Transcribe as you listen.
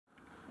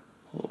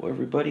Hello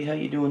everybody, how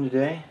you doing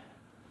today?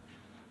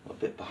 A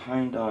bit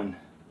behind on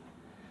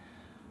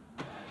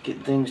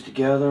getting things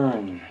together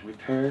and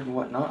repaired and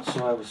whatnot,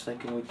 so I was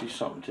thinking we'd do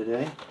something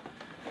today.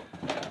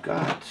 I've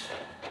got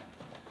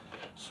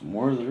some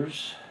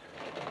Walthers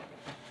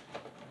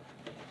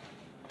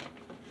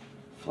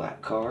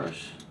flat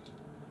cars,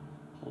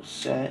 whole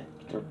set.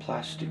 They're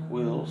plastic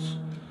wheels,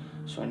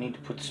 so I need to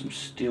put some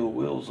steel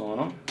wheels on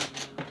them.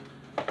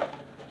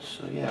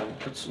 So yeah, we'll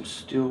put some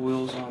steel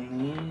wheels on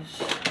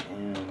these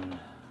and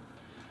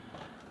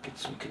get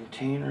some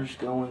containers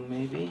going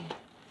maybe.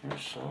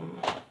 Here's some.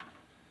 A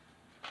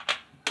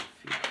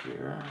few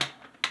here.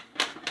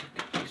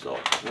 Get these all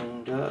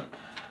cleaned up.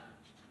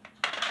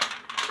 Let's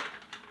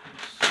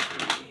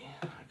see.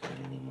 I got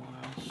any more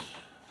else?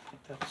 I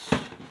think that's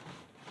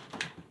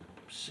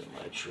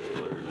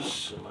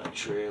semi-trailers,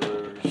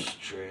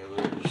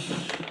 trailers,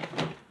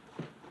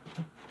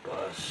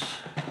 bus.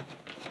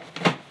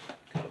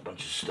 Got a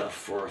bunch of stuff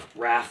for a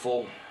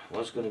raffle. I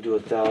was going to do a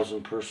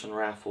 1,000-person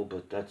raffle,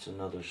 but that's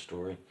another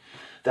story.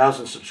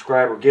 1,000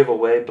 subscriber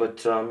giveaway,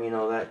 but you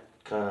know, that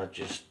kind of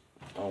just,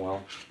 oh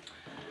well.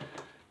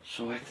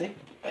 So I think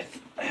I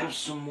have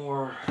some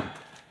more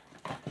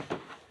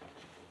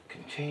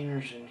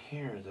containers in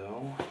here,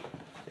 though. I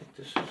think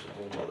this is a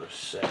whole other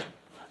set.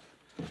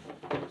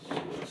 Let's see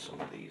what some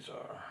of these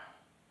are.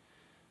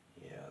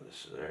 Yeah,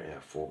 this is there.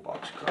 Yeah, 4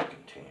 boxcar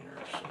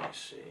containers. Let me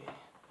see.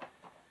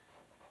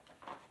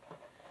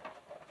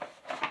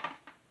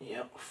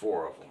 Yep,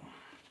 4 of them.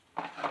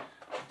 I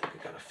think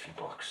I got a few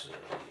boxes of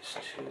these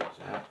too. Is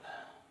that?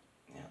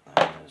 Yeah,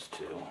 that one is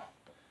too.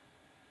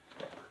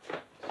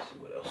 Let's see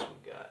what else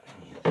we got.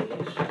 Any of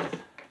these?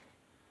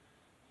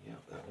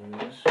 Yep, that one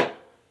is.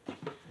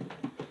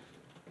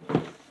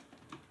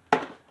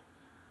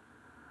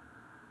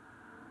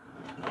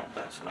 No,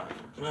 that's not.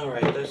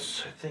 Alright,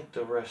 that's, I think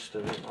the rest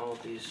of it. All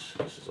of these,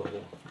 this is all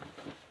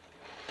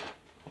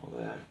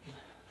that.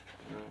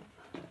 No.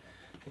 I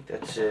think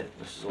that's it.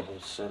 This is a whole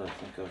set, I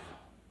think, of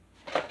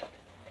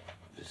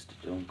Vista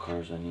Dome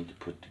cars I need to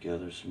put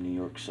together. Some New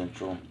York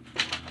Central.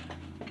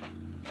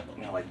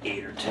 You know, like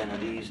 8 or 10 of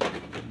these to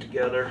put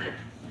together.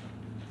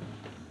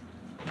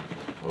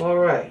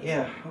 Alright,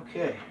 yeah,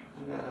 okay.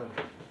 We got a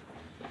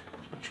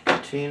bunch of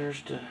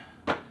containers to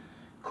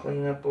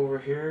clean up over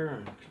here,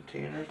 and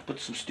containers. Put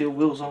some steel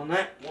wheels on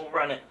that. We'll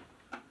run it.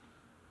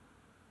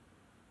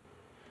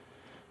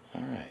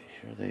 Alright,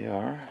 here they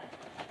are.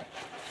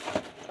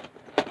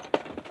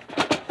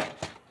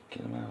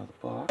 Get them out of the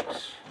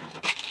box.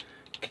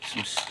 Get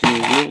some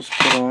steel wheels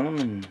put on them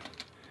and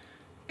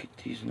get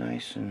these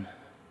nice and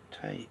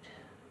tight.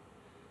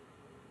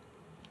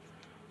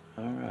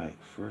 Alright,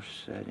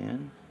 first set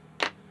in.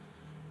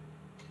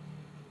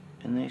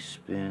 And they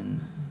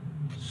spin.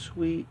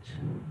 Sweet.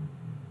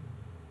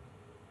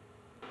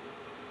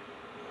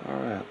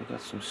 Alright, we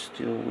got some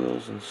steel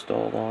wheels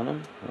installed on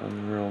them.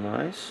 Running real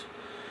nice.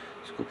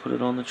 Let's go put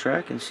it on the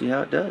track and see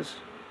how it does.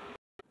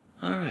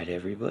 Alright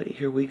everybody,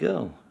 here we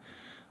go.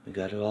 We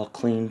got it all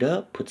cleaned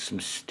up, put some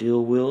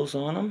steel wheels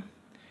on them,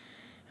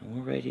 and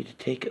we're ready to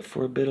take it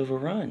for a bit of a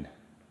run.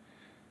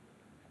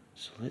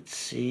 So let's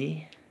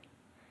see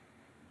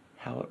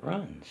how it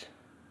runs.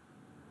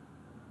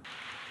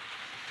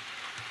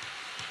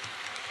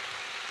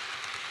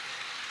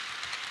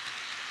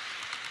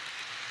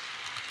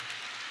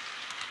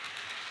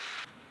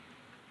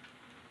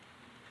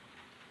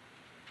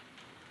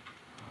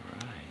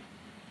 Alright,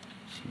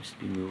 seems to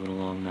be moving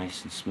along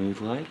nice and smooth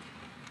like.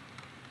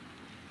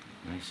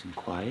 Nice and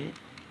quiet.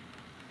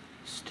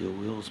 Steel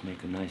wheels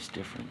make a nice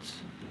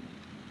difference.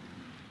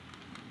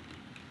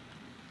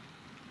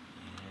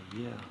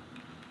 Yeah.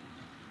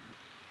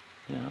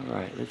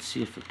 Alright, let's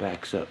see if it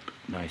backs up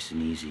nice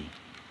and easy.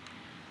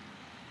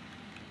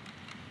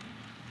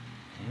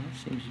 Yeah,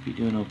 seems to be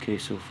doing okay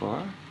so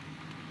far.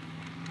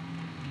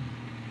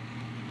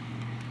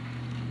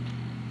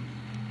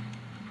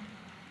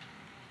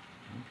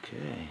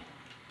 Okay.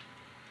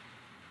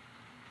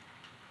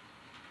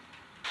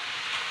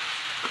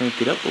 Crank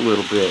it up a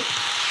little bit.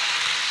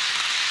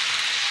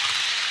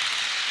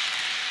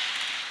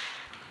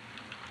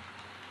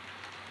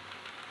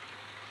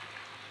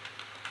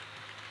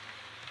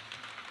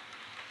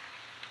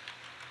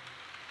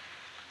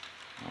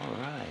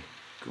 Alright,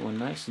 going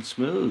nice and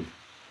smooth.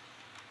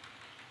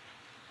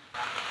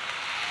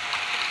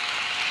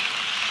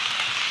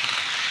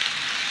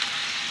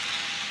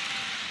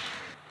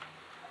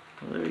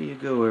 Well, there you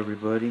go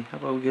everybody. How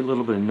about we get a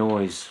little bit of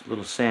noise, a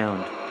little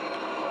sound.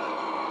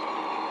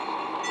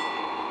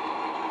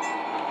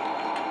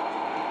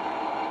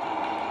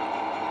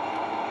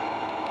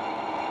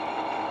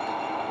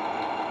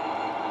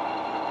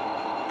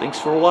 Thanks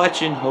for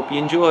watching. Hope you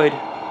enjoyed.